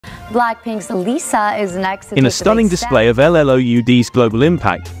Blackpink's Lisa is next to In a stunning display of LLOUD's global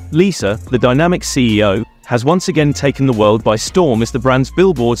impact, Lisa, the dynamic CEO, has once again taken the world by storm as the brand's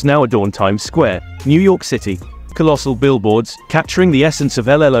billboards now adorn Times Square, New York City. Colossal billboards, capturing the essence of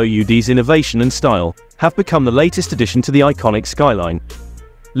LLOUD's innovation and style, have become the latest addition to the iconic skyline.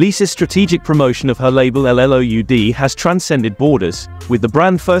 Lisa's strategic promotion of her label LLOUD has transcended borders, with the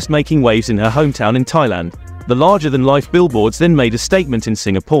brand first making waves in her hometown in Thailand. The larger-than-life billboards then made a statement in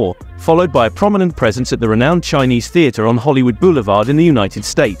Singapore, followed by a prominent presence at the renowned Chinese Theatre on Hollywood Boulevard in the United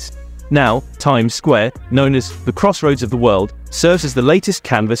States. Now, Times Square, known as the crossroads of the world, serves as the latest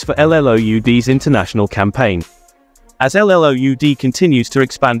canvas for LLOUD's international campaign. As LLOUD continues to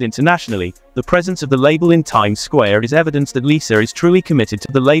expand internationally, the presence of the label in Times Square is evidence that Lisa is truly committed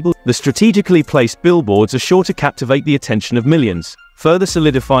to the label. The strategically placed billboards are sure to captivate the attention of millions, further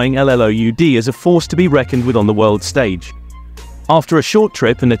solidifying LLOUD as a force to be reckoned with on the world stage. After a short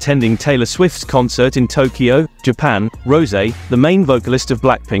trip and attending Taylor Swift's concert in Tokyo, Japan, Rosé, the main vocalist of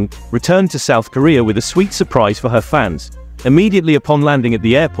Blackpink, returned to South Korea with a sweet surprise for her fans. Immediately upon landing at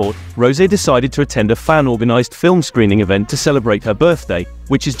the airport, Rosé decided to attend a fan-organized film screening event to celebrate her birthday,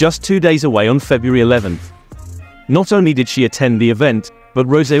 which is just 2 days away on February 11th. Not only did she attend the event, but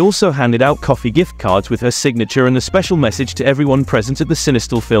Rosé also handed out coffee gift cards with her signature and a special message to everyone present at the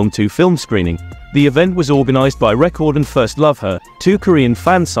Sinistal Film 2 film screening. The event was organized by Record and First Love Her, two Korean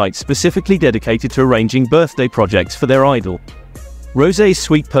fan sites specifically dedicated to arranging birthday projects for their idol. Rosé's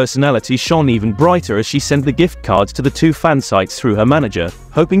sweet personality shone even brighter as she sent the gift cards to the two fan sites through her manager,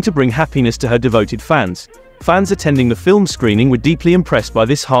 hoping to bring happiness to her devoted fans. Fans attending the film screening were deeply impressed by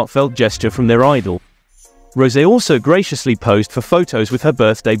this heartfelt gesture from their idol. Rosé also graciously posed for photos with her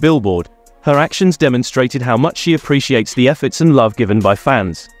birthday billboard. Her actions demonstrated how much she appreciates the efforts and love given by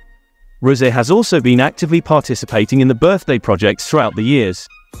fans. Rosé has also been actively participating in the birthday projects throughout the years.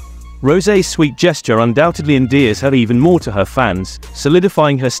 Rosé's sweet gesture undoubtedly endears her even more to her fans,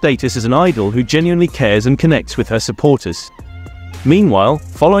 solidifying her status as an idol who genuinely cares and connects with her supporters. Meanwhile,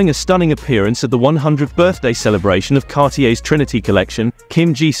 following a stunning appearance at the 100th birthday celebration of Cartier's Trinity collection,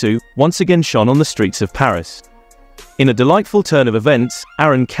 Jisoo once again shone on the streets of Paris. In a delightful turn of events,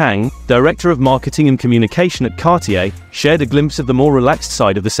 Aaron Kang, Director of Marketing and Communication at Cartier, shared a glimpse of the more relaxed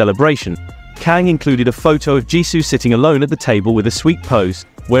side of the celebration. Kang included a photo of Jisoo sitting alone at the table with a sweet pose,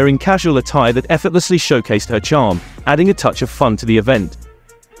 wearing casual attire that effortlessly showcased her charm, adding a touch of fun to the event.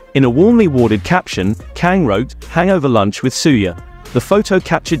 In a warmly worded caption, Kang wrote, "Hangover lunch with Suya." The photo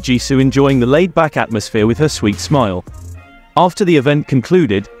captured Jisoo enjoying the laid-back atmosphere with her sweet smile. After the event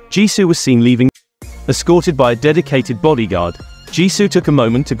concluded, Jisoo was seen leaving, escorted by a dedicated bodyguard. Jisoo took a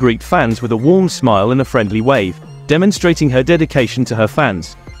moment to greet fans with a warm smile and a friendly wave, demonstrating her dedication to her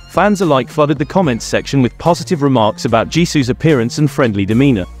fans. Fans alike flooded the comments section with positive remarks about Jisoo's appearance and friendly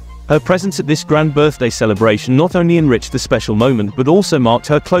demeanor. Her presence at this grand birthday celebration not only enriched the special moment but also marked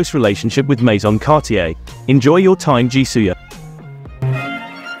her close relationship with Maison Cartier. Enjoy your time, Jisoo.